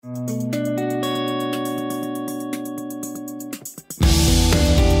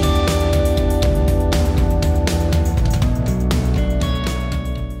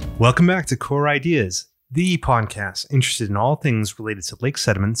Welcome back to Core Ideas, the podcast interested in all things related to lake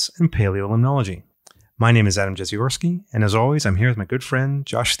sediments and paleolimnology. My name is Adam Jeziorski, and as always, I'm here with my good friend,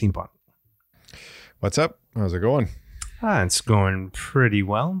 Josh Steampont. What's up? How's it going? It's going pretty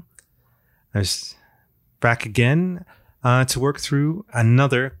well. I was back again to work through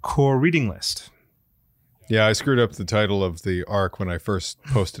another core reading list. Yeah, I screwed up the title of the arc when I first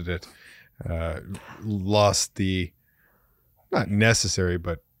posted it. Lost the, not necessary,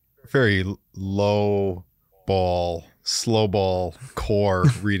 but very low ball, slow ball core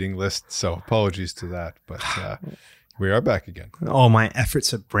reading list. So apologies to that, but we are back again. All my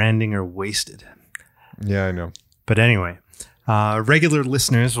efforts at branding are wasted. Yeah, I know. But anyway, regular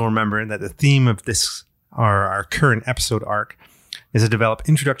listeners will remember that the theme of this, our current episode arc, is to develop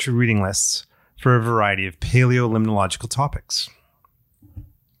introductory reading lists for a variety of paleolimnological topics.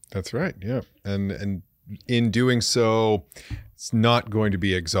 That's right. Yeah. And in doing so, it's not going to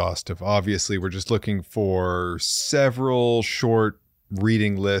be exhaustive. Obviously, we're just looking for several short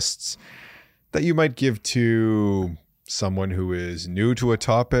reading lists that you might give to someone who is new to a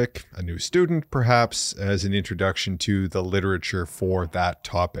topic, a new student, perhaps, as an introduction to the literature for that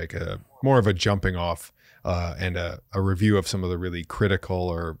topic, more of a jumping off and a review of some of the really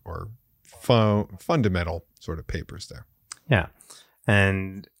critical or fundamental sort of papers there. Yeah.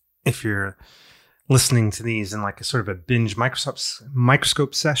 And if you're listening to these in like a sort of a binge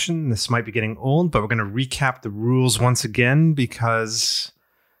microscope session, this might be getting old, but we're going to recap the rules once again because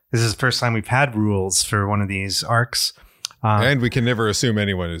this is the first time we've had rules for one of these arcs. And we can never assume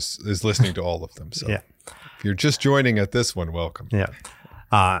anyone is listening to all of them. So yeah. If you're just joining at this one, welcome.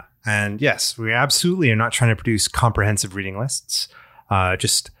 Yeah. And yes, we absolutely are not trying to produce comprehensive reading lists.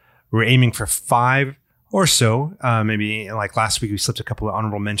 We're aiming for 5 or so. Maybe like last week, we slipped a couple of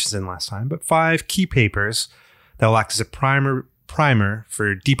honorable mentions in last time, but 5 key papers that will act as a primer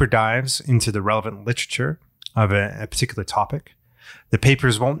for deeper dives into the relevant literature of a particular topic. The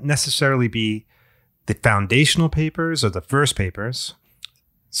papers won't necessarily be the foundational papers or the first papers.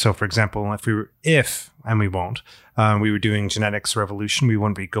 So, for example, if we were doing genetics or evolution, we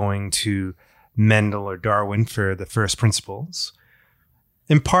wouldn't be going to Mendel or Darwin for the first principles.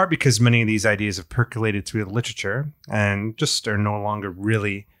 In part because many of these ideas have percolated through the literature and just are no longer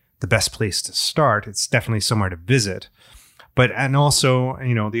really the best place to start. It's definitely somewhere to visit. And also,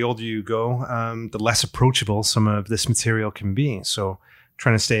 the older you go, the less approachable some of this material can be. So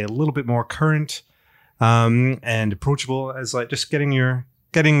trying to stay a little bit more current and approachable as like just getting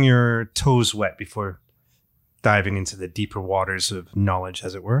your toes wet before diving into the deeper waters of knowledge,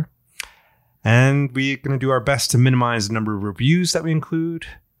 as it were. And we're going to do our best to minimize the number of reviews that we include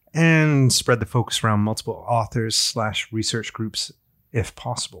and spread the focus around multiple authors / research groups if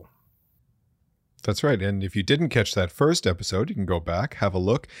possible. That's right. And if you didn't catch that first episode, you can go back, have a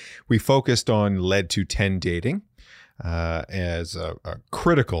look. We focused on lead to 10 dating as a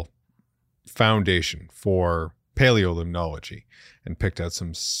critical foundation for paleolimnology and picked out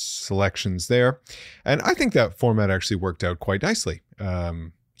some selections there. And I think that format actually worked out quite nicely.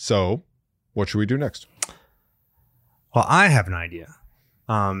 So what should we do next? Well, I have an idea.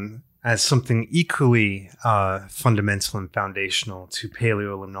 As something equally fundamental and foundational to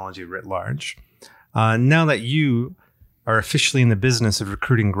paleolimnology writ large. Now that you are officially in the business of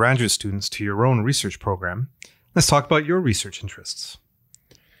recruiting graduate students to your own research program, let's talk about your research interests.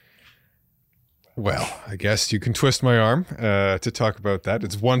 Well, I guess you can twist my arm to talk about that.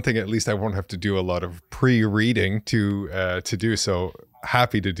 It's one thing, at least I won't have to do a lot of pre-reading to do so.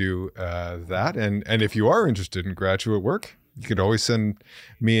 Happy to do that. And if you are interested in graduate work, you could always send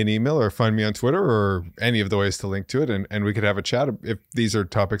me an email or find me on Twitter or any of the ways to link to it. And we could have a chat if these are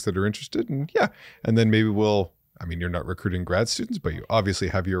topics that are interested. And then maybe you're not recruiting grad students, but you obviously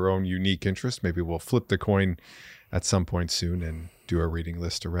have your own unique interest. Maybe we'll flip the coin at some point soon and do a reading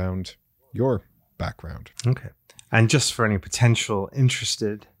list around your background. Okay. And just for any potential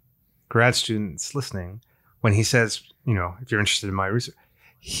interested grad students listening, when he says, if you're interested in my research,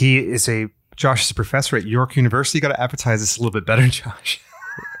 Josh is a professor at York University. You got to advertise this a little bit better, Josh.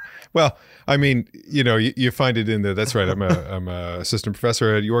 Well, you find it in there. That's right. I'm a assistant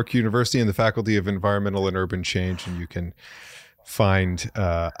professor at York University in the Faculty of Environmental and Urban Change, and you can find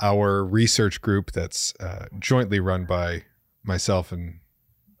our research group that's jointly run by myself and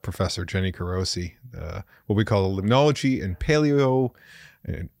Professor Jenny Carosi, what we call limnology and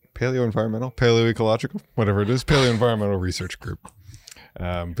paleo-environmental, paleo-ecological, whatever it is, paleo-environmental research group.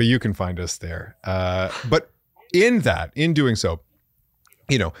 But you can find us there. But in doing so,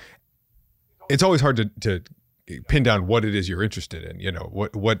 it's always hard to pin down what it is you're interested in, you know,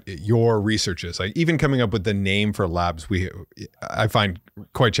 what your research is. Like even coming up with the name for labs, I find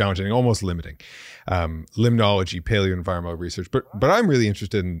quite challenging, almost limiting. Limnology, paleoenvironmental research, but I'm really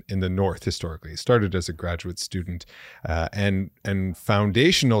interested in the North historically. Started as a graduate student, and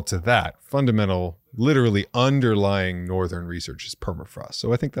foundational to that, fundamental, literally underlying Northern research is permafrost.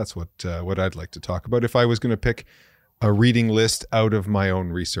 So I think that's what I'd like to talk about if I was going to pick a reading list out of my own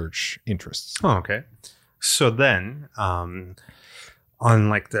research interests. Oh, okay. So then, on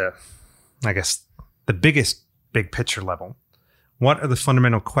like the biggest big picture level, what are the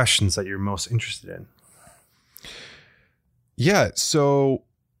fundamental questions that you're most interested in? Yeah, so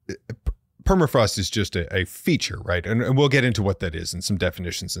permafrost is just a feature, right? And we'll get into what that is and some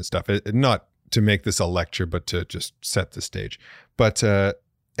definitions and stuff. Not to make this a lecture, but to just set the stage. But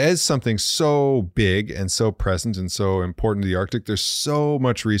as something so big and so present and so important to the Arctic, there's so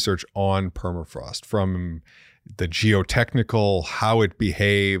much research on permafrost, from the geotechnical, how it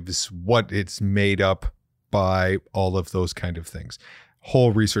behaves, what it's made up by, all of those kind of things.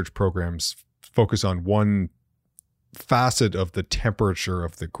 Whole research programs focus on one facet of the temperature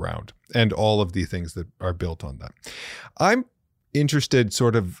of the ground and all of the things that are built on that. I'm interested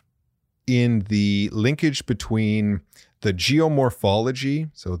sort of in the linkage between the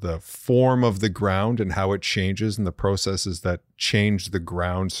geomorphology, so the form of the ground and how it changes and the processes that change the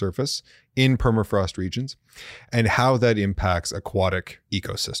ground surface in permafrost regions, and how that impacts aquatic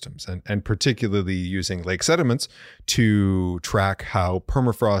ecosystems, and particularly using lake sediments to track how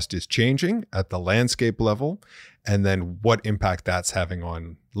permafrost is changing at the landscape level, and then what impact that's having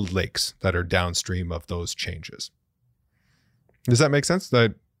on lakes that are downstream of those changes. Does that make sense?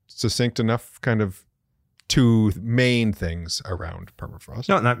 That succinct enough, kind of two main things around permafrost?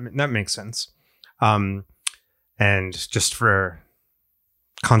 No, that makes sense. And just for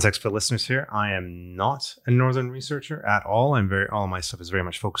context for listeners here, I am not a northern researcher at all. All my stuff is very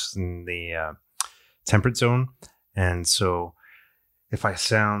much focused in the temperate zone. And so if I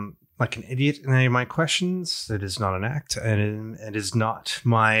sound like an idiot in any of my questions, it is not an act, and it is not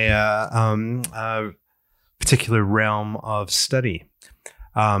my particular realm of study.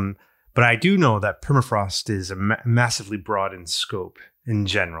 But I do know that permafrost is massively broad in scope in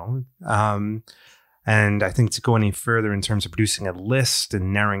general. And I think to go any further in terms of producing a list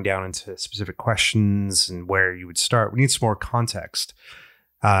and narrowing down into specific questions and where you would start, we need some more context.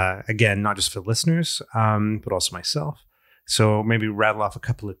 Again, not just for listeners, but also myself. So maybe rattle off a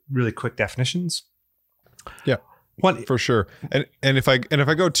couple of really quick definitions. Yeah, for sure. And if I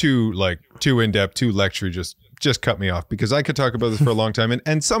go too in depth, too lecture, just cut me off, because I could talk about this for a long time,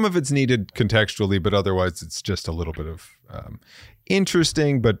 and some of it's needed contextually, but otherwise it's just a little bit of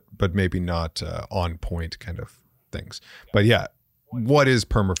interesting, but maybe not on point kind of things. But yeah, what is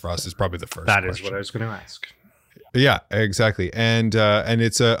permafrost is probably the first That question. is what I was going to ask. Yeah, exactly. And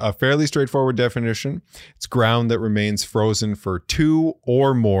it's a fairly straightforward definition. It's ground that remains frozen for 2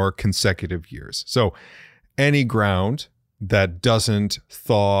 or more consecutive years. So any ground that doesn't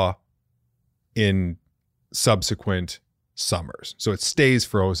thaw in subsequent summers. So it stays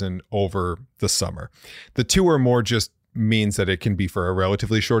frozen over the summer. The 2 or more just means that it can be for a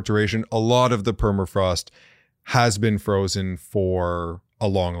relatively short duration. A lot of the permafrost has been frozen for a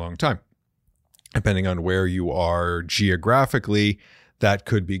long, long time. Depending on where you are geographically, that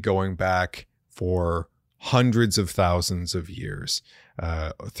could be going back for hundreds of thousands of years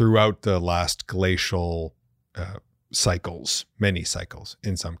throughout the last glacial cycles, many cycles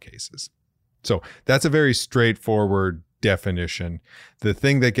in some cases. So that's a very straightforward definition. The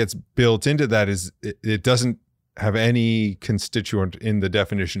thing that gets built into that is it doesn't have any constituent in the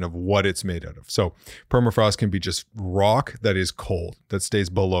definition of what it's made out of. So permafrost can be just rock that is cold, that stays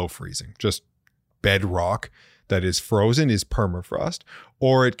below freezing. Just bedrock that is frozen is permafrost,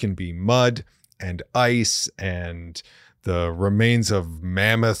 or it can be mud and ice and the remains of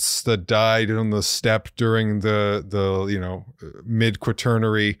mammoths that died on the steppe during the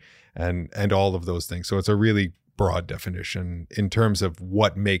mid-Quaternary and all of those things. So it's a really broad definition in terms of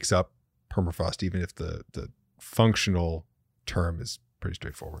what makes up permafrost, even if the functional term is pretty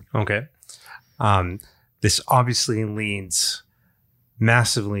straightforward. Okay. This obviously leads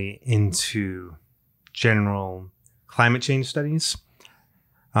massively into general climate change studies.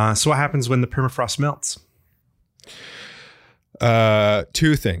 So what happens when the permafrost melts?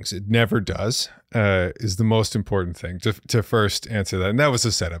 2 things. It never does, is the most important thing to first answer that. And that was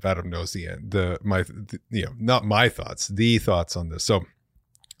a setup. Adam knows the end. Not my thoughts, the thoughts on this. So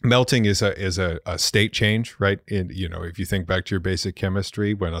Melting is a state change, right? If you think back to your basic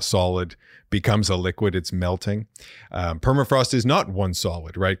chemistry, when a solid becomes a liquid, it's melting. Permafrost is not one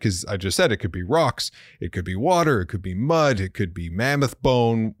solid, right? Because I just said it could be rocks, it could be water, it could be mud, it could be mammoth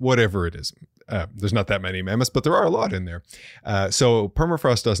bone, whatever it is. There's not that many mammoths, but there are a lot in there. So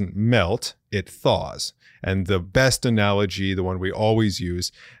permafrost doesn't melt, it thaws. And the best analogy, the one we always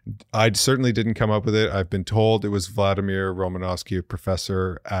use, I certainly didn't come up with it. I've been told it was Vladimir Romanovsky, a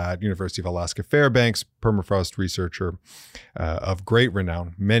professor at University of Alaska Fairbanks, permafrost researcher of great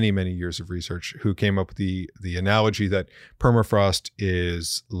renown, many, many years of research, who came up with the analogy that permafrost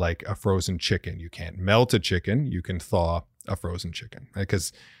is like a frozen chicken. You can't melt a chicken, you can thaw a frozen chicken,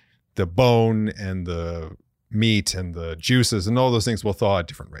 because the bone and the meat and the juices and all those things will thaw at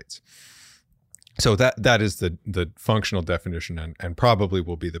different rates. So that is the functional definition, and probably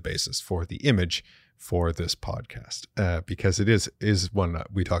will be the basis for the image for this podcast, because it is one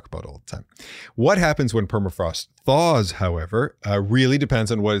that we talk about all the time. What happens when permafrost thaws, however, really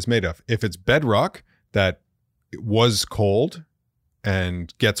depends on what it's made of. If it's bedrock that was cold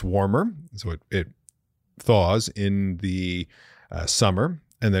and gets warmer, so it thaws in the summer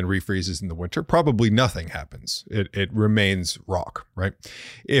and then refreezes in the winter, probably nothing happens. It remains rock, right?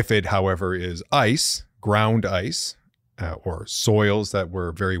 If it, however, is ice, ground ice, or soils that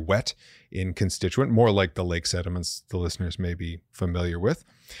were very wet in constituent, more like the lake sediments the listeners may be familiar with,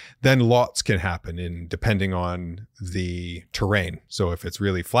 then lots can happen depending on the terrain. So if it's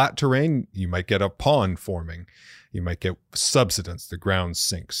really flat terrain, you might get a pond forming. You might get subsidence, the ground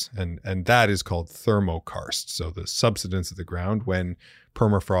sinks, and that is called thermokarst. So the subsidence of the ground when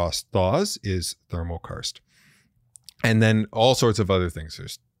permafrost thaws is thermokarst. And then all sorts of other things.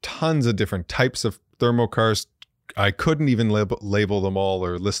 There's tons of different types of thermokarst. I couldn't even label them all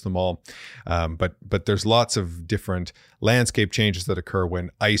or list them all, but there's lots of different landscape changes that occur when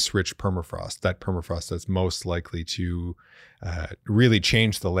ice-rich permafrost, that permafrost that's most likely to really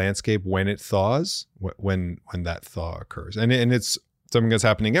change the landscape when it thaws, when that thaw occurs. And it's something that's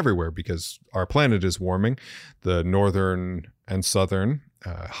happening everywhere because our planet is warming. The northern and southern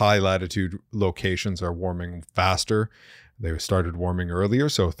high latitude locations are warming faster. They started warming earlier,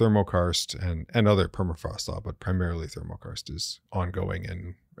 so thermokarst and other permafrost thaw, but primarily thermokarst is ongoing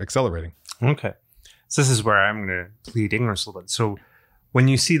and accelerating. Okay. So this is where I'm going to plead ignorance a little bit. So when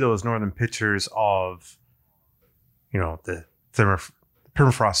you see those northern pictures of, the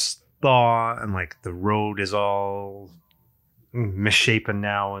permafrost thaw and like the road is all misshapen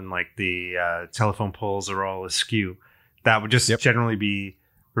now and like the telephone poles are all askew, that would just generally be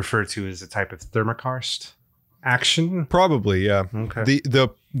referred to as a type of thermokarst action? Probably, yeah. Okay.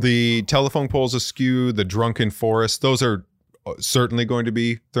 The telephone poles askew, the drunken forest, those are certainly going to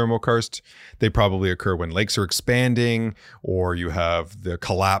be thermokarst. They probably occur when lakes are expanding, or you have the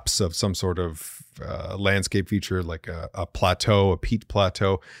collapse of some sort of landscape feature like a plateau, a peat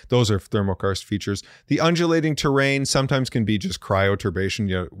plateau. Those are thermokarst features. The undulating terrain sometimes can be just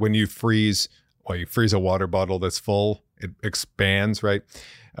cryoturbation. When you freeze a water bottle that's full, it expands, right?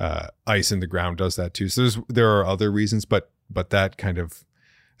 Ice in the ground does that too. So there are other reasons, but that kind of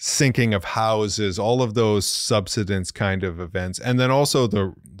sinking of houses, all of those subsidence kind of events, and then also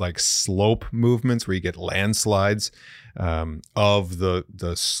the like slope movements where you get landslides of the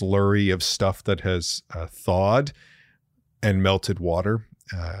slurry of stuff that has thawed and melted water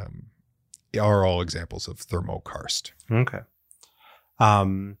are all examples of thermokarst. Okay.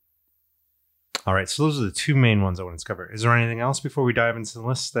 All right, so those are the two main ones I want to cover. Is there anything else before we dive into the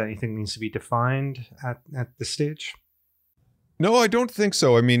list that you think needs to be defined at this stage? No, I don't think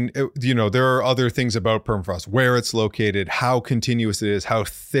so. I mean, there are other things about permafrost, where it's located, how continuous it is, how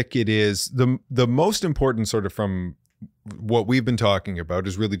thick it is. The most important sort of from what we've been talking about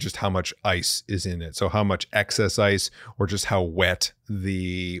is really just how much ice is in it. So how much excess ice or just how wet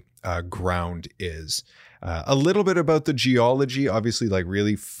the ground is. A little bit about the geology, obviously, like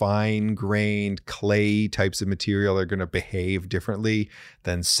really fine-grained clay types of material are going to behave differently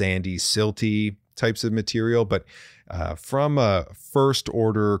than sandy, silty types of material. But from a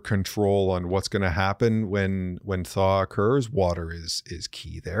first-order control on what's going to happen when thaw occurs, water is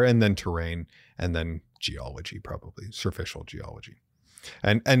key there, and then terrain, and then geology, probably superficial geology.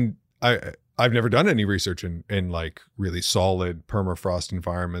 And I've never done any research in like really solid permafrost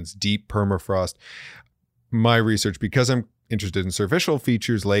environments, deep permafrost. My research, because I'm interested in superficial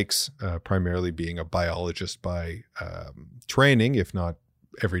features, lakes, primarily being a biologist by training, if not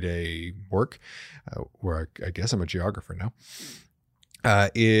everyday work, where I guess I'm a geographer now,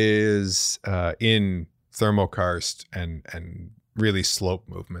 is in thermokarst and really slope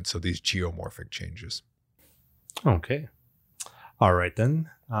movement. So these geomorphic changes. Okay. All right, then.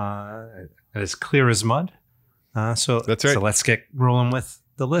 As clear as mud. So That's right. So let's get rolling with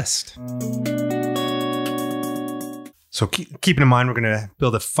the list. So keeping in mind, we're going to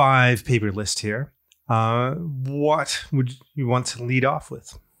build a 5-paper list here. What would you want to lead off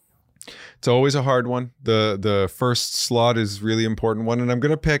with? It's always a hard one. The first slot is really important one, and I'm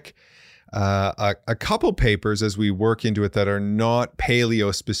going to pick a couple papers as we work into it that are not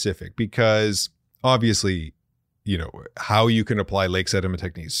paleo specific, because obviously, how you can apply lake sediment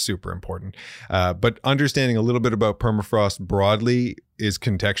techniques is super important. But understanding a little bit about permafrost broadly is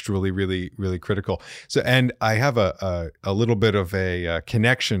contextually really, really critical. So, and I have a little bit of a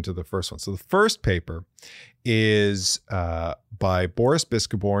connection to the first one. So the first paper is by Boris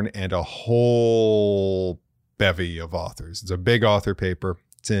Biskeborn and a whole bevy of authors. It's a big author paper.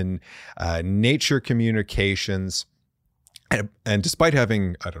 It's in Nature Communications. And despite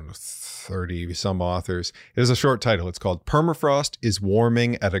having, 30 some authors, it has a short title. It's called Permafrost is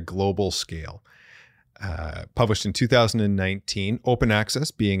Warming at a Global Scale. Published in 2019, open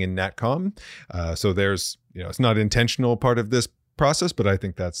access, being in NatCom. So there's, it's not an intentional part of this process, but I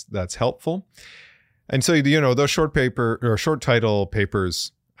think that's helpful. And so, those short title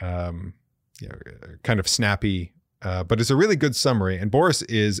papers, kind of snappy, but it's a really good summary. And Boris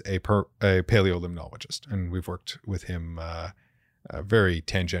is a paleolimnologist, and we've worked with him very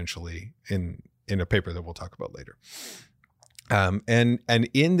tangentially in a paper that we'll talk about later. And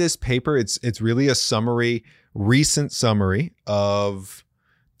in this paper, it's really a recent summary of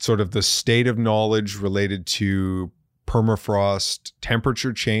sort of the state of knowledge related to permafrost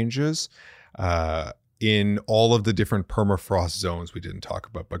temperature changes in all of the different permafrost zones we didn't talk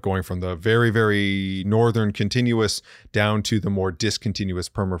about, but going from the very, very northern continuous down to the more discontinuous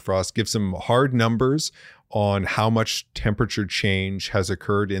permafrost, gives some hard numbers on how much temperature change has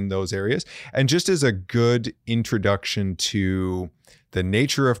occurred in those areas. And just as a good introduction to the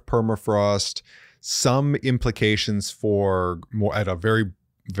nature of permafrost, some implications for more at a very,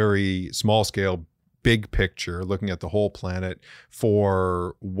 very small scale, big picture, looking at the whole planet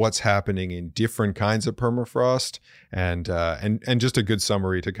for what's happening in different kinds of permafrost, and just a good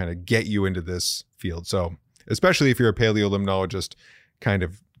summary to kind of get you into this field. So especially if you're a paleolimnologist, kind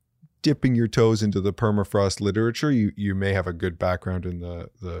of dipping your toes into the permafrost literature, you may have a good background in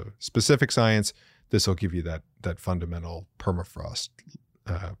the specific science. This will give you that fundamental permafrost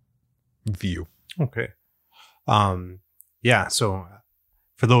view. Okay. So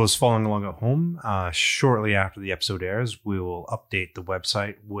for those following along at home, shortly after the episode airs, we will update the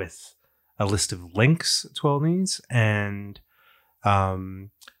website with a list of links to all these. And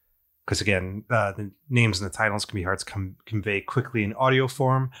because again, the names and the titles can be hard to convey quickly in audio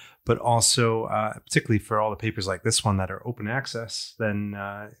form, but also particularly for all the papers like this one that are open access, then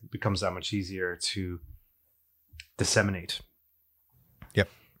it becomes that much easier to disseminate. Yep.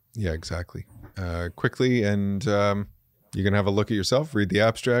 Yeah, exactly. Quickly, and you can have a look at yourself, read the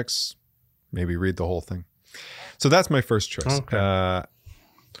abstracts, maybe read the whole thing. So that's my first choice. Okay.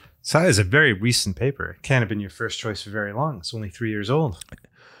 So that is a very recent paper. It can't have been your first choice for very long. It's only 3 years old.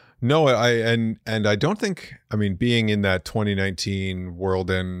 No, and I don't think, being in that 2019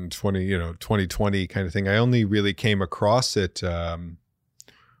 world and 2020 kind of thing, I only really came across it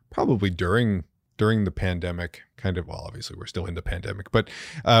probably during the pandemic, kind of. Well, obviously we're still in the pandemic, but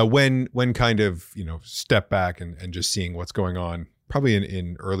when kind of, step back and just seeing what's going on, probably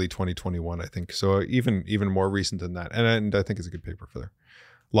in early 2021, I think. So even more recent than that. And I think it's a good paper for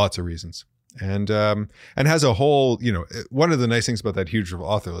lots of reasons. And has a whole, one of the nice things about that huge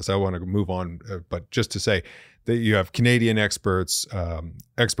author list, I want to move on, but just to say that you have Canadian experts,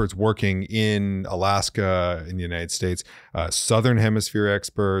 experts working in Alaska, in the United States, Southern Hemisphere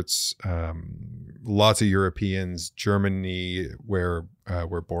experts, lots of Europeans, Germany, where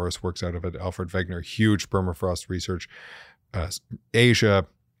Boris works out of it, Alfred Wegener, huge permafrost research, Asia,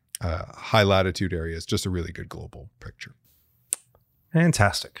 high latitude areas, just a really good global picture.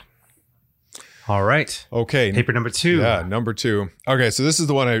 Fantastic. All right. Okay. Paper number 2. Yeah, number 2. Okay, so this is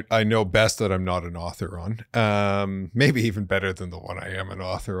the one I know best that I'm not an author on. Maybe even better than the one I am an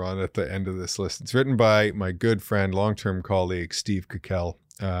author on at the end of this list. It's written by my good friend, long-term colleague, Steve Kukel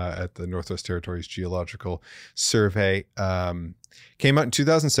at the Northwest Territories Geological Survey. Came out in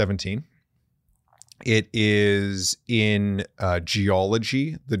 2017. It is in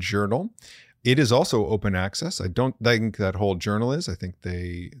Geology, the journal. It is also open access. I don't think that whole journal is. I think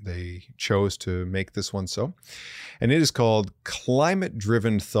they chose to make this one so. And it is called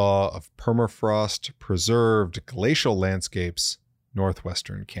Climate-Driven Thaw of Permafrost Preserved Glacial Landscapes,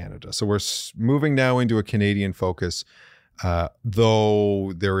 Northwestern Canada. So we're moving now into a Canadian focus,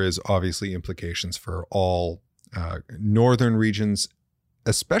 though there is obviously implications for all northern regions,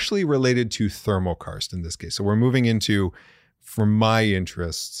 especially related to thermokarst in this case. So we're moving into, for my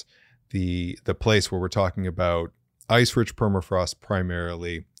interests, the place where we're talking about ice-rich permafrost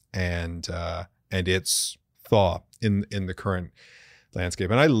primarily, and its thaw in the current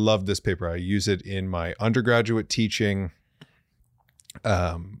landscape. And I love this paper. I use it in my undergraduate teaching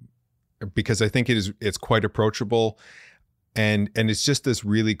because I think it's quite approachable, and it's just this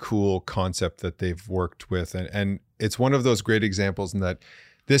really cool concept that they've worked with, and it's one of those great examples in that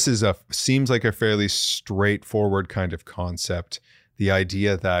this seems like a fairly straightforward kind of concept. The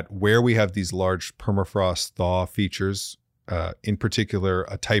idea that where we have these large permafrost thaw features, in particular,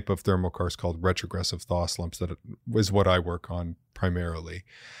 a type of thermokarst called retrogressive thaw slumps, that was what I work on primarily.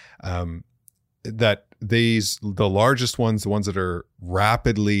 That the largest ones, the ones that are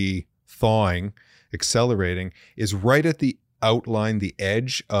rapidly thawing, accelerating, is right at the outline, the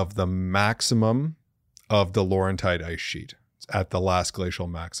edge of the maximum of the Laurentide ice sheet, at the last glacial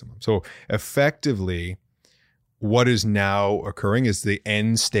maximum. So effectively, what is now occurring is the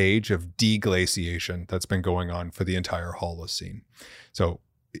end stage of deglaciation that's been going on for the entire Holocene. So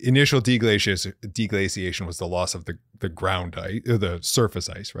initial deglaciation was the loss of the ground ice, or the surface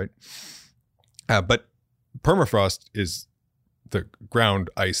ice, right? But permafrost is the ground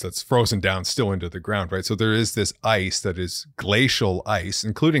ice that's frozen down still into the ground, right? So there is this ice that is glacial ice,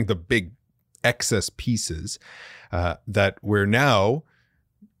 including the big excess pieces, that we're now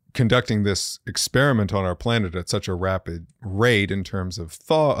conducting this experiment on our planet at such a rapid rate in terms of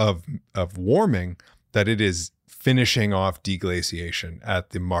thaw of warming, that it is finishing off deglaciation at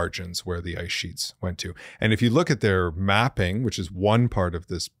the margins where the ice sheets went to. And if you look at their mapping, which is one part of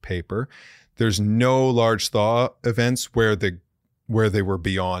this paper, there's no large thaw events where they were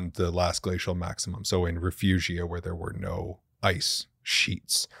beyond the last glacial maximum. So in Refugia, where there were no ice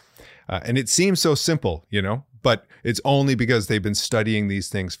sheets. And it seems so simple, but it's only because they've been studying these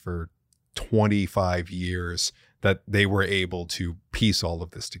things for 25 years that they were able to piece all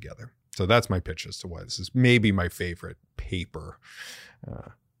of this together. So that's my pitch as to why this is maybe my favorite paper,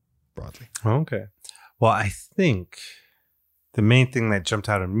 broadly. Okay. Well, I think the main thing that jumped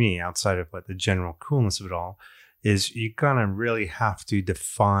out at me, outside of the general coolness of it all, is you're going to really have to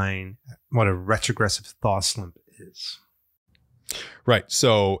define what a retrogressive thaw slump is. Right.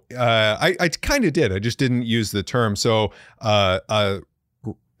 So I kind of did. I just didn't use the term. So a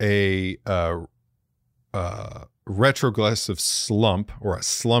retrogressive slump, or a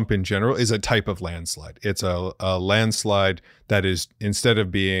slump in general, is a type of landslide. It's a landslide that is, instead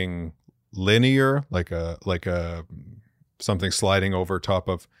of being linear, like a something sliding over top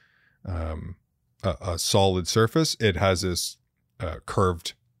of a solid surface, it has this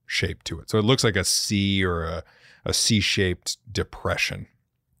curved shape to it. So it looks like a C, or a C-shaped depression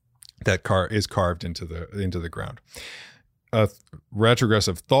that is carved into the ground. A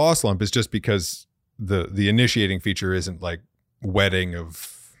retrogressive thaw slump is just because the initiating feature isn't like wetting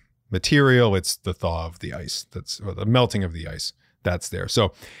of material, it's the thaw of the ice, or the melting of the ice that's there.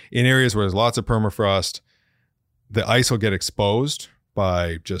 So in areas where there's lots of permafrost, the ice will get exposed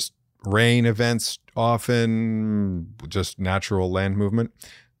by just rain events, often just natural land movement.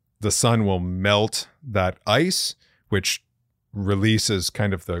 The sun will melt that ice, which releases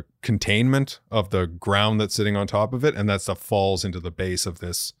kind of the containment of the ground that's sitting on top of it, and that stuff falls into the base of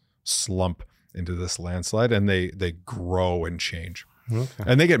this slump, into this landslide, and they grow and change. Okay.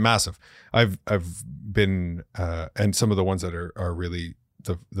 And they get massive. I've been and some of the ones that are really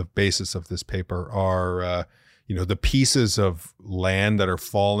the basis of this paper are the pieces of land that are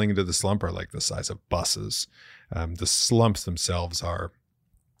falling into the slump are like the size of buses. The slumps themselves are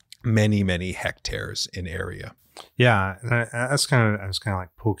many, many hectares in area. Yeah, and I was kind of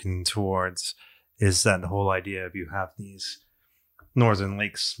like poking towards, is that the whole idea of you have these northern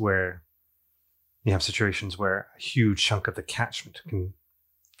lakes where you have situations where a huge chunk of the catchment can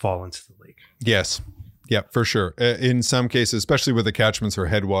fall into the lake. Yes. Yeah, for sure. In some cases, especially with the catchments or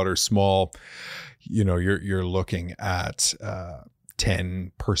headwaters small, you're looking at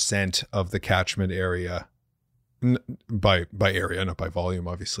 10% of the catchment area, by area, not by volume,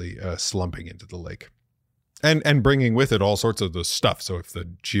 obviously, slumping into the lake, and bringing with it all sorts of the stuff. So if the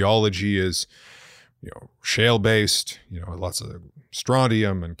geology is, shale based, lots of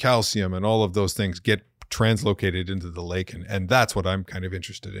strontium and calcium and all of those things get translocated into the lake, and that's what I'm kind of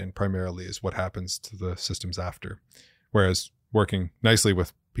interested in primarily, is what happens to the systems after. Whereas working nicely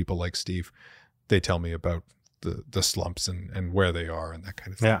with people like Steve, they tell me about the slumps and where they are and that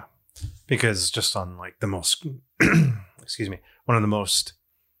kind of thing. Yeah. Because just on the most, excuse me, one of the most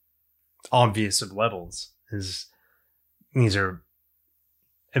obvious of levels is these are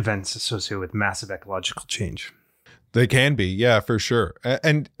events associated with massive ecological change. They can be, yeah, for sure.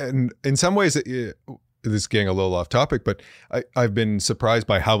 And in some ways, this is getting a little off topic, but I've been surprised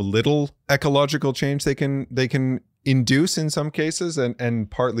by how little ecological change they can induce in some cases, and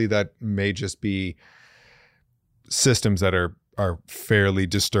partly that may just be systems that are fairly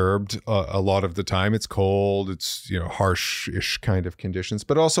disturbed a lot of the time. It's cold, it's harsh-ish kind of conditions,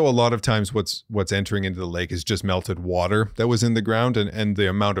 but also a lot of times what's entering into the lake is just melted water that was in the ground, and the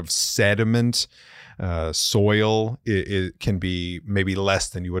amount of sediment. Soil it can be maybe less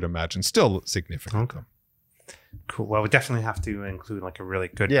than you would imagine, still significant. Okay. Cool. Well, we definitely have to include like a really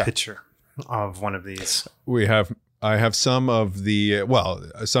good picture of one of these. I have some of the,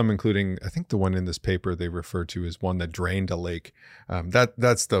 some including, I think the one in this paper they refer to as one that drained a lake.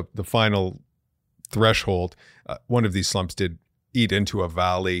 That's the final threshold. One of these slumps did eat into a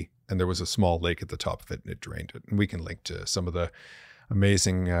valley, and there was a small lake at the top of it, and it drained it. And we can link to some of the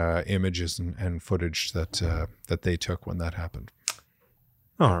amazing images and footage that they took when that happened.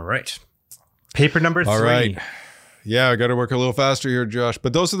 All right. Paper number 3. All right. Yeah, I got to work a little faster here, Josh.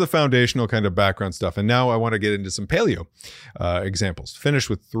 But those are the foundational kind of background stuff. And now I want to get into some paleo examples. Finish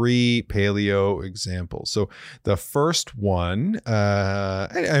with 3 paleo examples. So the first one,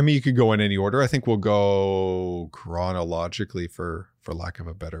 I mean, you could go in any order. I think we'll go chronologically for lack of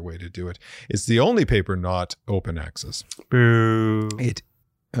a better way to do it. It's the only paper not open access. Boo.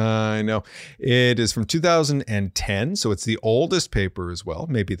 I know. It is from 2010, so it's the oldest paper as well.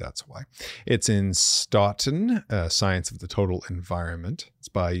 Maybe that's why. It's in Staughton, Science of the Total Environment. It's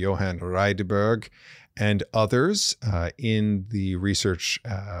by Johan Reideberg and others in the research,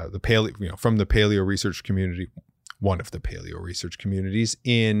 from the paleo research community, one of the paleo research communities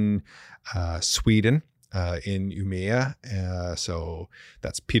in Sweden. In Umeå. So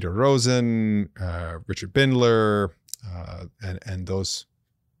that's Peter Rosen, Richard Bindler, and those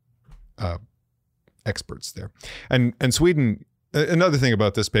experts there. And Sweden, another thing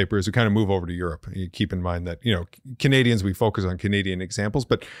about this paper is we kind of move over to Europe. You keep in mind that, Canadians, we focus on Canadian examples,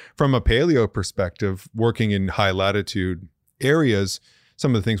 but from a paleo perspective, working in high latitude areas,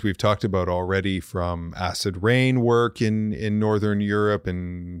 some of the things we've talked about already, from acid rain work in Northern Europe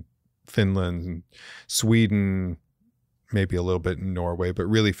and Finland and Sweden, maybe a little bit in Norway, but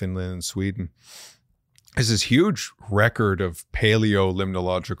really Finland and Sweden. There's this huge record of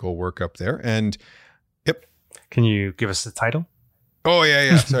paleolimnological work up there. And Can you give us the title? Oh,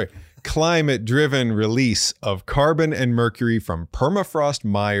 yeah. Sorry. Climate-driven release of carbon and mercury from permafrost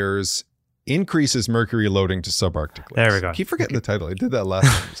mires increases mercury loading to subarctic lakes. There we go. I keep forgetting the title. I did that last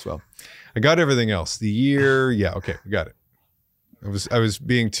time as well. I got everything else. The year. Yeah. Okay. We got it. I was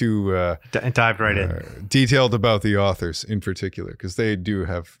being too dived right in, detailed about the authors in particular, because they do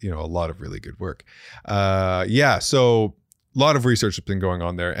have a lot of really good work. So a lot of research has been going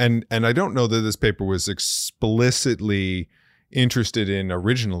on there, and I don't know that this paper was explicitly interested in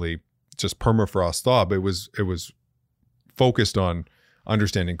originally just permafrost thaw, but it was focused on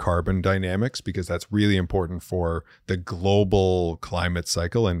understanding carbon dynamics, because that's really important for the global climate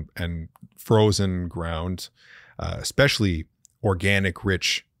cycle and frozen ground, especially organic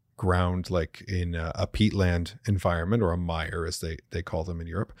rich ground like in a peatland environment, or a mire as they call them in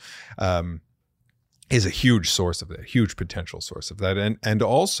Europe, is a huge source of that, huge potential source of that. And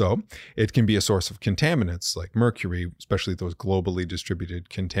also it can be a source of contaminants like mercury, especially those globally distributed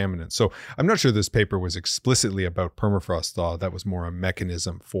contaminants. So I'm not sure this paper was explicitly about permafrost thaw. That was more a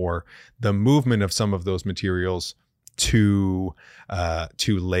mechanism for the movement of some of those materials to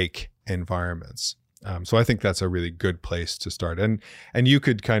lake environments. So I think that's a really good place to start. And you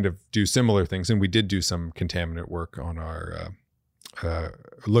could kind of do similar things. And we did do some contaminant work on our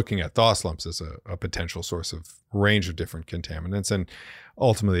looking at thaw slumps as a potential source of range of different contaminants. And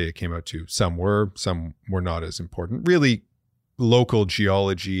ultimately it came out to some were not as important. Really local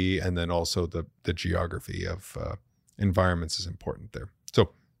geology, and then also the geography of environments is important there.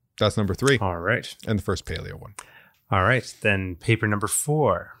 So that's number 3. All right. And the first paleo one. All right. Then paper number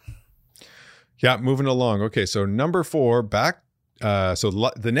 4. Yeah, moving along. Okay, so number 4, back.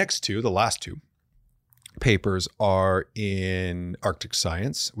 The last two papers are in Arctic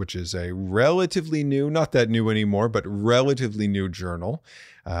Science, which is a relatively new, not that new anymore, but relatively new journal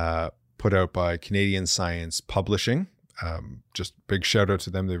put out by Canadian Science Publishing. Just big shout out to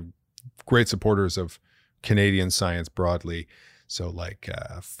them. They're great supporters of Canadian science broadly. So like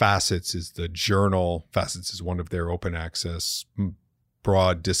Facets is the journal. Facets is one of their open access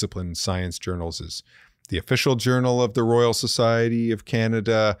broad discipline science journals, is the official journal of the Royal Society of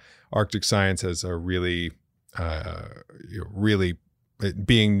Canada. Arctic Science has a really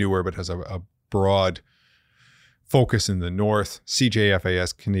being newer, but has a broad focus in the north.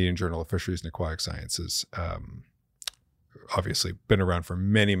 CJFAS, Canadian Journal of Fisheries and Aquatic Sciences, obviously been around for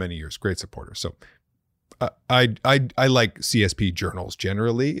many, many years, great supporters. So I like CSP journals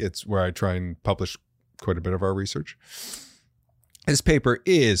generally. It's where I try and publish quite a bit of our research. This paper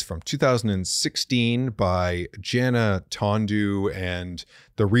is from 2016 by Jana Tondu and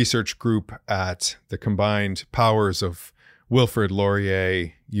the research group at the combined powers of Wilfrid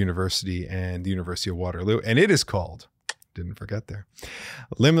Laurier University and the University of Waterloo. And it is called, didn't forget there,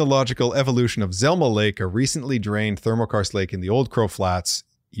 Limnological Evolution of Zelma Lake, a recently drained thermokarst lake in the Old Crow Flats,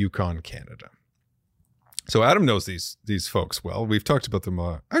 Yukon, Canada. So Adam knows these folks well. We've talked about them.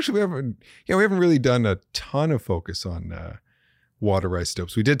 Actually, we haven't really done a ton of focus on water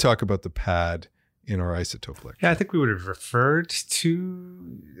isotopes. We did talk about the pad in our isotope lecture. Yeah, I think we would have referred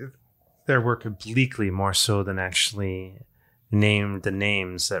to their work obliquely more so than actually named the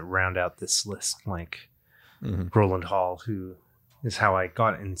names that round out this list, like Roland Hall, who is how I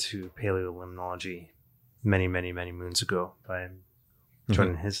got into paleolimnology many, many, many moons ago by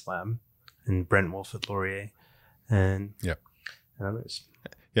joining his lab, and Brent Wilfrid Laurier and others.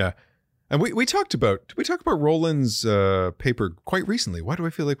 Yeah. And we talked about, did we talk about Roland's paper quite recently? Why do I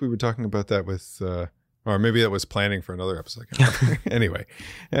feel like we were talking about that with, or maybe that was planning for another episode. Anyway,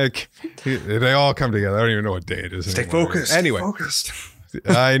 they all come together. I don't even know what day it is. Stay focused. Anyway. Stay focused.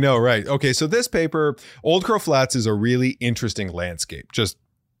 I know, right. Okay, so this paper, Old Crow Flats, is a really interesting landscape, just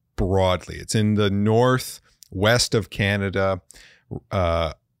broadly. It's in the northwest of Canada,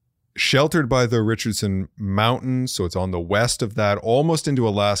 sheltered by the Richardson Mountains, so it's on the west of that, almost into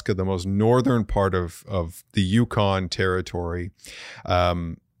Alaska, the most northern part of the Yukon Territory.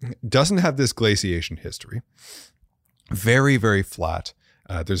 Doesn't have this glaciation history. Very, very flat.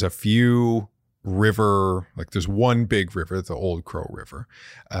 There's a few river, like there's one big river, the Old Crow River.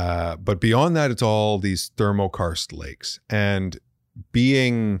 But beyond that, it's all these thermokarst lakes. And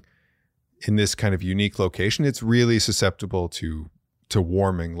being in this kind of unique location, it's really susceptible to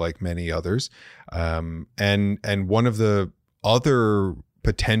warming like many others. And one of the other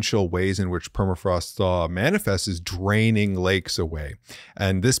potential ways in which permafrost thaw manifests is draining lakes away.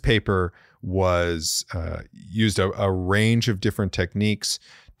 And this paper was used a range of different techniques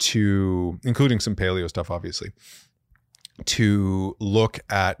to, including some paleo stuff, obviously, to look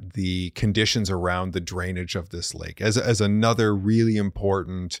at the conditions around the drainage of this lake as another really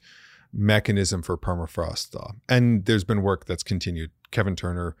important mechanism for permafrost thaw. And there's been work that's continued. Kevin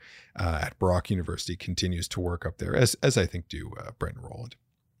Turner at Brock University continues to work up there, as I think do Brent and Roland.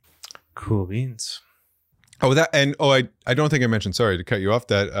 Cool beans. I don't think I mentioned, sorry to cut you off,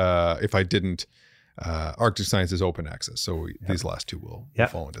 that if I didn't, Arctic Science is open access. So these last two will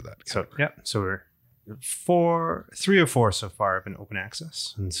fall into that. So we're 3 or 4 so far have been open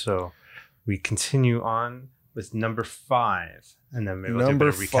access. And so we continue on with number 5. And then maybe we'll do a bit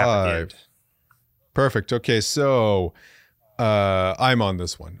of recap at the end. Perfect. Okay, so I'm on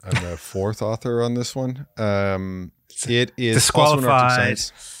this one. I'm the 4th author on this one. It is disqualified. Also an Arctic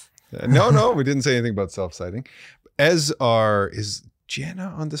Science. No, we didn't say anything about self-citing. Is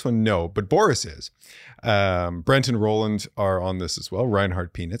Jana on this one? No, but Boris is. Brent and Roland are on this as well.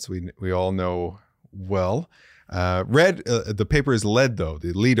 Reinhard Peanuts, we all know well. The paper is led, though.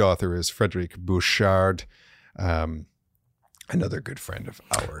 The lead author is Frederic Bouchard, another good friend of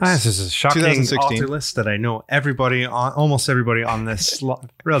ours. This is a shocking author list that I know almost everybody on this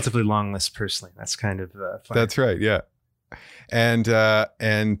relatively long list personally. That's kind of fun. That's right, yeah. And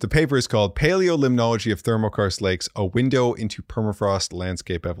the paper is called Paleolimnology of Thermokarst Lakes, a Window into Permafrost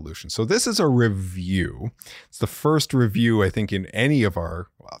Landscape Evolution. So this is a review. It's the first review, I think, in any of our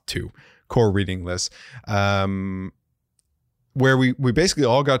 2 core reading lists, where we basically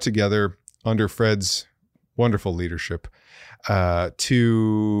all got together under Fred's wonderful leadership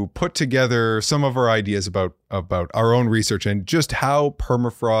to put together some of our ideas about our own research and just how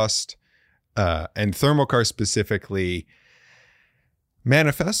permafrost and thermokarst specifically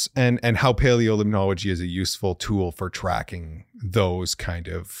manifests and how paleolimnology is a useful tool for tracking those kind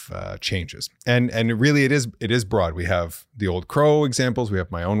of changes. And really it is broad. We have the Old Crow examples. We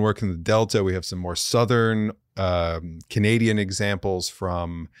have my own work in the Delta. We have some more southern Canadian examples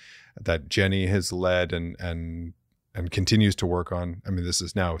from that Jenny has led and continues to work on. I mean, this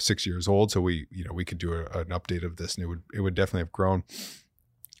is now 6 years old, so we could do an update of this, and it would definitely have grown.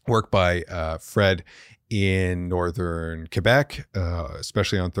 Work by Fred in northern Quebec,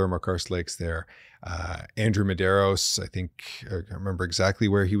 especially on thermokarst lakes there. Andrew Medeiros, I think, I can't remember exactly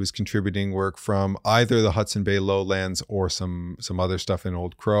where he was contributing work from, either the Hudson Bay lowlands or some other stuff in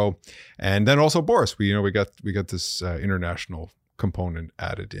Old Crow. And then also Boris, we got this international component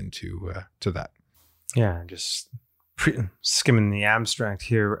added into to that. Yeah, just skimming the abstract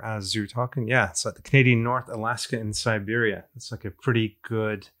here as you're talking. Yeah, it's like the Canadian North, Alaska, and Siberia. It's like a pretty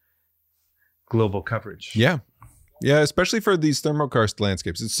good global coverage. Yeah. Yeah, especially for these thermokarst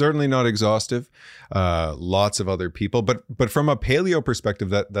landscapes. It's certainly not exhaustive. Lots of other people, but from a paleo perspective,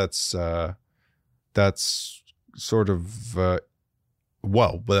 that's sort of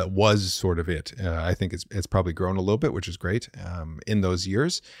that was sort of it. I think it's probably grown a little bit, which is great in those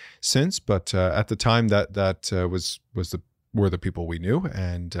years since. But at the time, were the people we knew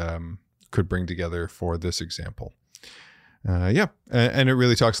and could bring together for this example. And it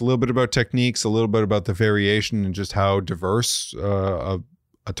really talks a little bit about techniques, a little bit about the variation and just how diverse a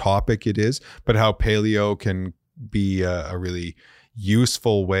topic it is, but how paleo can be a really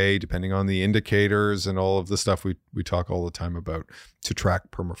useful way, depending on the indicators and all of the stuff we talk all the time about, to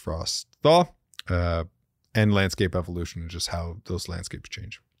track permafrost thaw and landscape evolution and just how those landscapes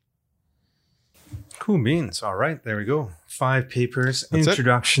change. Cool beans. All right, there we go. 5 papers. That's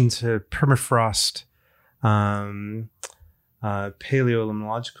Introduction to permafrost.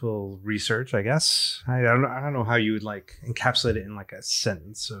 Paleolimnological research, I guess. I don't know how you would like encapsulate it in like a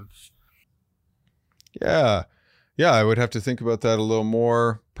sentence of. Yeah, I would have to think about that a little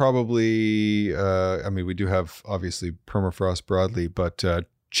more. Probably, we do have obviously permafrost broadly, but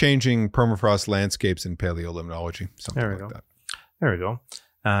changing permafrost landscapes in paleolimnology, something like that. There we go.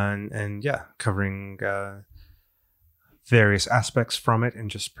 And yeah, covering various aspects from it and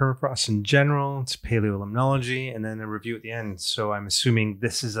just permafrost in general. It's paleolimnology, and then a review at the end. So I'm assuming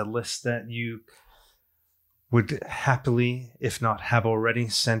this is a list that you would happily, if not have already,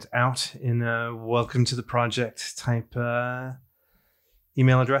 sent out in a welcome to the project type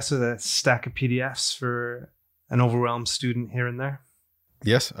email address with a stack of PDFs for an overwhelmed student here and there.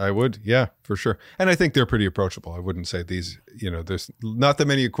 Yes, I would. Yeah, for sure. And I think they're pretty approachable. I wouldn't say these, there's not that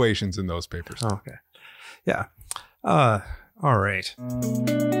many equations in those papers. Okay. Yeah. All right.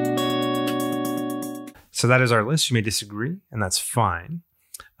 So that is our list. You may disagree, and that's fine.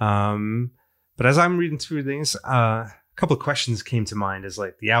 But as I'm reading through things, a couple of questions came to mind as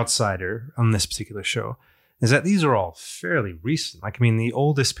like the outsider on this particular show, is that these are all fairly recent. Like, I mean, the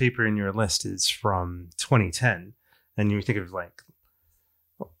oldest paper in your list is from 2010. And you think of like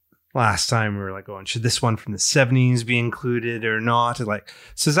last time we were like going, should this one from the 70s be included or not? Like,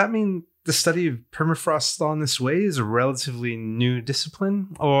 so does that mean the study of permafrost thaw in this way is a relatively new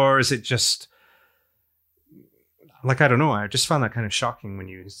discipline? Or is it just like, I don't know. I just found that kind of shocking when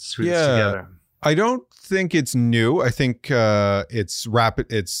you threw this together. I don't think it's new. I think it's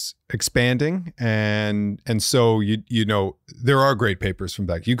rapid. It's expanding, and so there are great papers from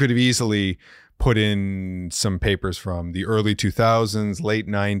back. You could have easily put in some papers from the early 2000s, late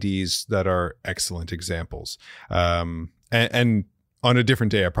 90s that are excellent examples. And on a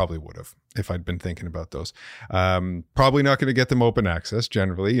different day, I probably would have if I'd been thinking about those. Probably not going to get them open access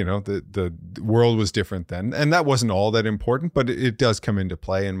generally. The world was different then, and that wasn't all that important, but it does come into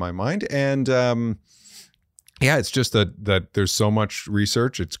play in my mind. And it's just that there's so much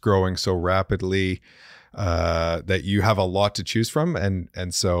research. It's growing so rapidly that you have a lot to choose from,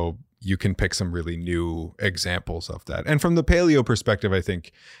 and so you can pick some really new examples of that. And from the paleo perspective, I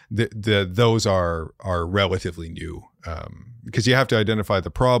think those are relatively new, because you have to identify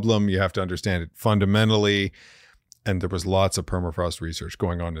the problem, you have to understand it fundamentally. And there was lots of permafrost research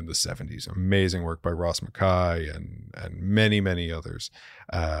going on in the 70s. Amazing work by Ross Mackay and many, many others.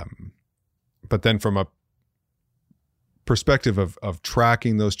 But then from a perspective of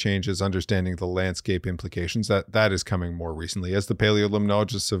tracking those changes, understanding the landscape implications, that is coming more recently as the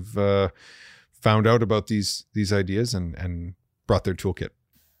paleolimnologists have found out about these ideas and brought their toolkit.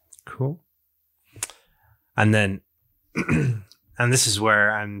 Cool. And then, and this is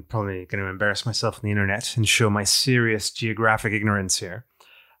where I'm probably going to embarrass myself on the internet and show my serious geographic ignorance here.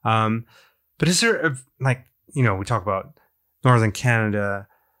 But is there we talk about Northern Canada,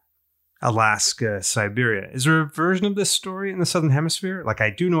 Alaska, Siberia. Is there a version of this story in the Southern Hemisphere? Like, I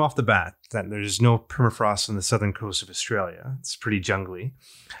do know off the bat that there's no permafrost on the southern coast of Australia. It's pretty jungly.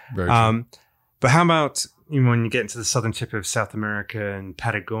 Very true. But how about when you get into the southern tip of South America and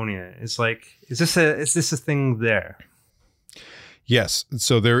Patagonia? Is this a thing there? Yes.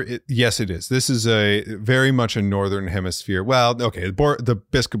 So yes, it is. This is a very much a Northern Hemisphere. Well, okay. The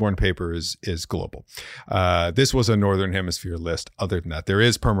Biscaborn paper is global. This was a Northern Hemisphere list. Other than that, there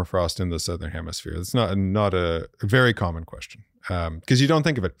is permafrost in the Southern Hemisphere. It's not a very common question, because you don't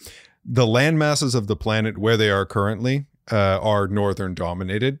think of it. The land masses of the planet where they are currently are northern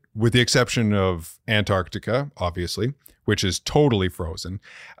dominated, with the exception of Antarctica, obviously, which is totally frozen.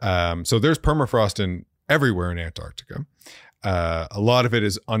 So there's permafrost everywhere in Antarctica. A lot of it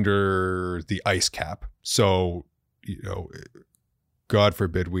is under the ice cap. So God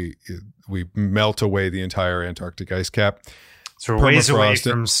forbid we melt away the entire Antarctic ice cap. So we're ways away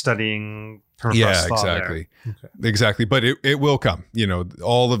from studying permafrost. Yeah, exactly. Exactly. But it will come.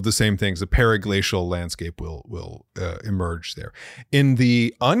 All of the same things. The paraglacial landscape will emerge there. In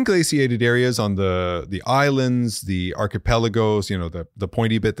the unglaciated areas on the islands, the archipelagos, the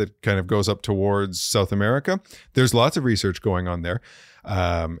pointy bit that kind of goes up towards South America, there's lots of research going on there,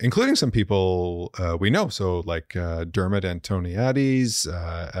 including some people we know. So like Dermot Antoniades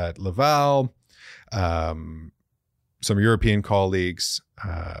at Laval, some European colleagues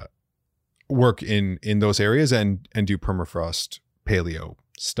work in those areas and do permafrost paleo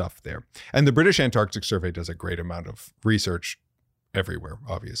stuff there. And the British Antarctic Survey does a great amount of research everywhere,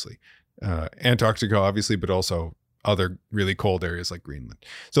 obviously. Antarctica, obviously, but also other really cold areas like Greenland.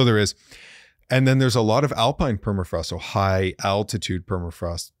 So there is. And then there's a lot of alpine permafrost, so high altitude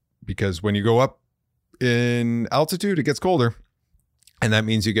permafrost, because when you go up in altitude, it gets colder. And that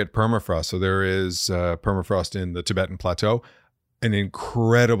means you get permafrost. So there is permafrost in the Tibetan Plateau, an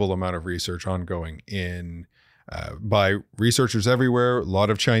incredible amount of research ongoing by researchers everywhere, a lot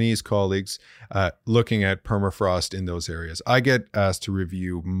of Chinese colleagues looking at permafrost in those areas. I get asked to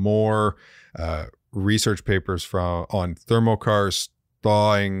review more research papers on thermocars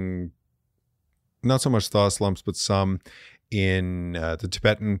thawing, not so much thaw slumps, but some in the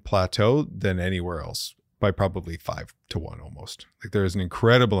Tibetan Plateau than anywhere else, by probably 5 to 1 almost. Like there is an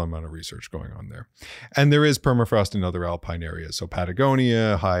incredible amount of research going on there. And there is permafrost in other alpine areas. So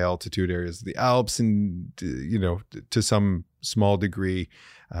Patagonia, high altitude areas of the Alps, and, to some small degree.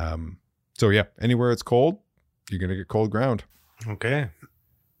 So yeah, anywhere it's cold, you're going to get cold ground. Okay.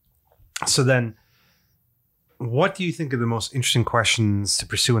 So then what do you think are the most interesting questions to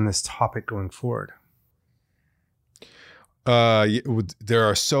pursue in this topic going forward? There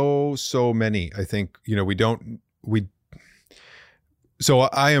are so many. I think, so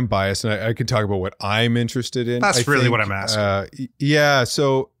I am biased, and I can talk about what I'm interested in. That's really what I'm asking. Yeah.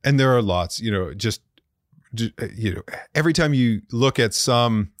 So, and there are lots, every time you look at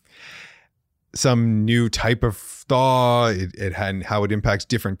some new type of thaw, and how it impacts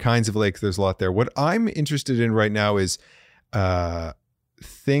different kinds of lakes, there's a lot there. What I'm interested in right now is,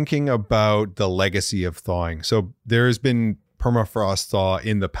 thinking about the legacy of thawing. So there has been permafrost thaw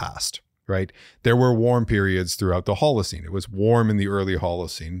in the past, right? There were warm periods throughout the Holocene. It was warm in the early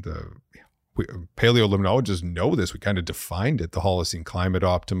Holocene. Paleolimnologists know this. We kind of defined it, the Holocene climate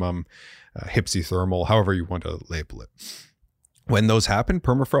optimum, hypsithermal, however you want to label it. When those happened,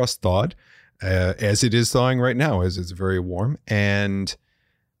 permafrost thawed, as it is thawing right now, as it's very warm. And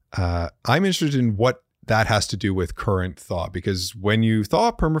I'm interested in what that has to do with current thaw, because when you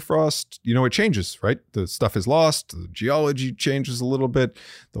thaw permafrost, it changes, right? The stuff is lost, the geology changes a little bit,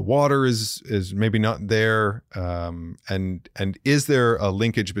 the water is maybe not there, and is there a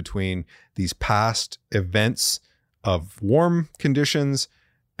linkage between these past events of warm conditions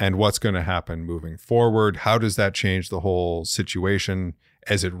and what's going to happen moving forward? How does that change the whole situation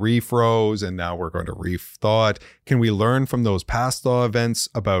as it refroze and now we're going to re-thaw it? Can we learn from those past thaw events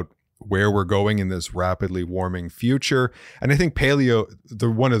about where we're going in this rapidly warming future? And I think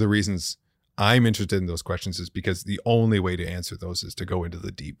one of the reasons I'm interested in those questions is because the only way to answer those is to go into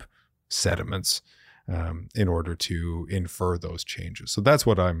the deep sediments in order to infer those changes. So that's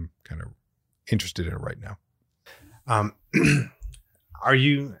what I'm kind of interested in right now.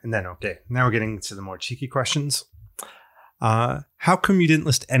 Okay, now we're getting to the more cheeky questions. How come you didn't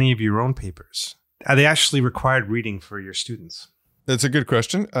list any of your own papers? Are they actually required reading for your students? That's a good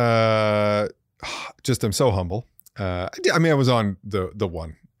question. Just I'm so humble. I was on the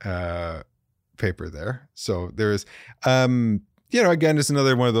one paper there. So there is, again, it's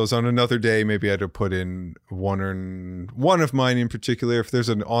another one of those. On another day, maybe I had to put in one of mine in particular. If there's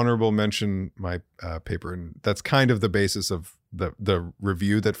an honorable mention, my paper, and that's kind of the basis of the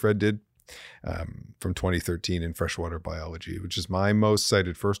review that Fred did from 2013 in Freshwater Biology, which is my most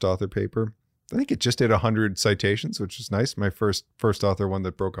cited first author paper. I think it just did 100 citations, which is nice. My first author one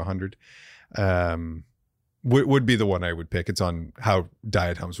that broke 100 would be the one I would pick. It's on how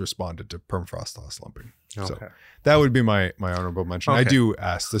diatoms responded to permafrost thaw slumping. Okay. So that would be my honorable mention. Okay. I do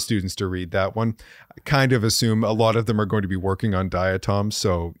ask the students to read that one. I kind of assume a lot of them are going to be working on diatoms,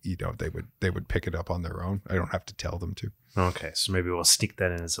 so they would pick it up on their own. I don't have to tell them to. Okay, so maybe we'll sneak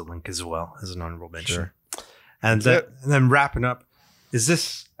that in as a link as well, as an honorable mention. Sure. And then wrapping up, is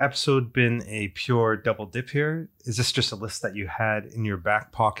this episode been a pure double dip here? Is this just a list that you had in your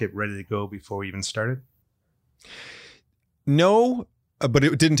back pocket ready to go before we even started? No, but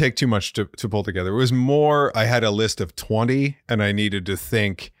it didn't take too much to pull together. It was more, I had a list of 20 and I needed to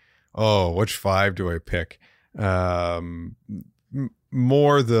think, which 5 do I pick? More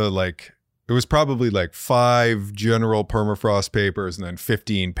the like, it was probably like 5 general permafrost papers and then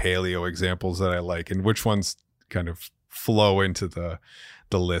 15 paleo examples that I like, and which ones kind of flow into the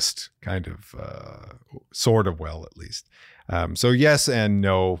list kind of sort of well, at least. So yes and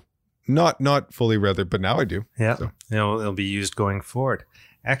no, not fully rather, but now I do. Yeah, so. It'll be used going forward.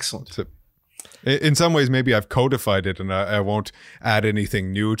 Excellent. So, in some ways, maybe I've codified it and I won't add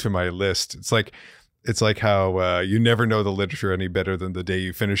anything new to my list. It's like how you never know the literature any better than the day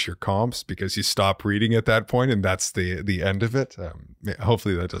you finish your comps, because you stop reading at that point and that's the end of it.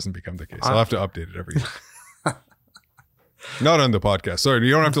 Hopefully that doesn't become the case. I'll have to update it every year. Not on the podcast. Sorry,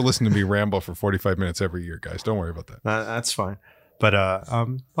 you don't have to listen to me ramble for 45 minutes every year, guys. Don't worry about that. That's fine. But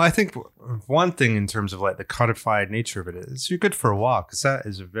well, I think one thing in terms of like the codified nature of it is you're good for a while, because that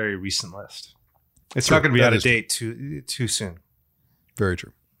is a very recent list. It's not going to be out of date too soon. Very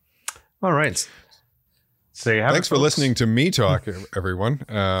true. All right. So thanks for listening to me talk, everyone.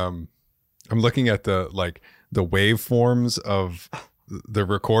 I'm looking at the waveforms of the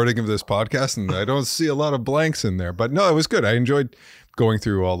recording of this podcast, and I don't see a lot of blanks in there. But no, it was good. I enjoyed going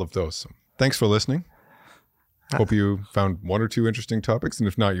through all of those. So thanks for listening. Hope you found 1 or 2 interesting topics, and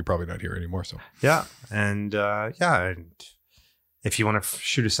if not, you're probably not here anymore. So yeah, and if you want to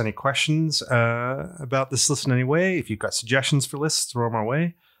shoot us any questions about this list in any way, if you've got suggestions for lists, throw them our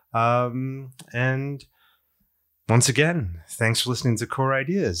way. And once again, thanks for listening to Core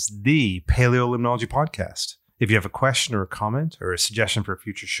Ideas, the Paleolimnology podcast. If you have a question or a comment or a suggestion for a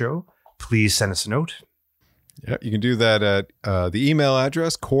future show, please send us a note. Yeah, you can do that at the email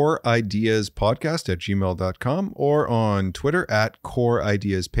address, coreideaspodcast@gmail.com, or on Twitter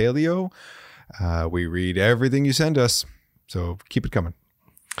 @coreideaspaleo. We read everything you send us, so keep it coming.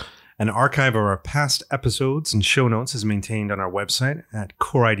 An archive of our past episodes and show notes is maintained on our website at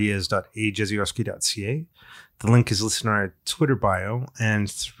coreideas.ajeziorski.ca. The link is listed in our Twitter bio,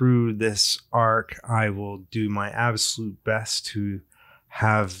 and through this arc, I will do my absolute best to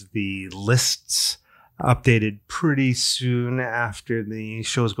have the lists updated pretty soon after the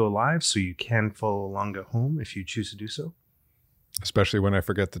shows go live, so you can follow along at home if you choose to do so. Especially when I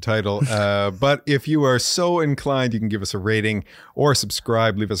forget the title. But if you are so inclined, you can give us a rating or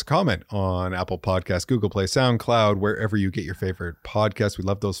subscribe. Leave us a comment on Apple Podcasts, Google Play, SoundCloud, wherever you get your favorite podcasts. We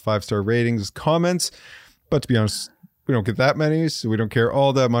love those 5-star ratings, comments. But to be honest, we don't get that many, so we don't care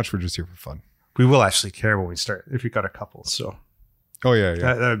all that much. We're just here for fun. We will actually care when we start, if you've got a couple. So, oh yeah.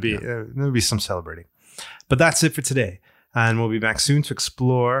 That would be some celebrating. But that's it for today, and we'll be back soon to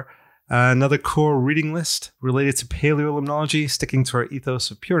explore another core reading list related to paleolimnology, sticking to our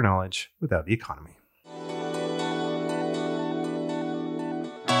ethos of pure knowledge without the economy.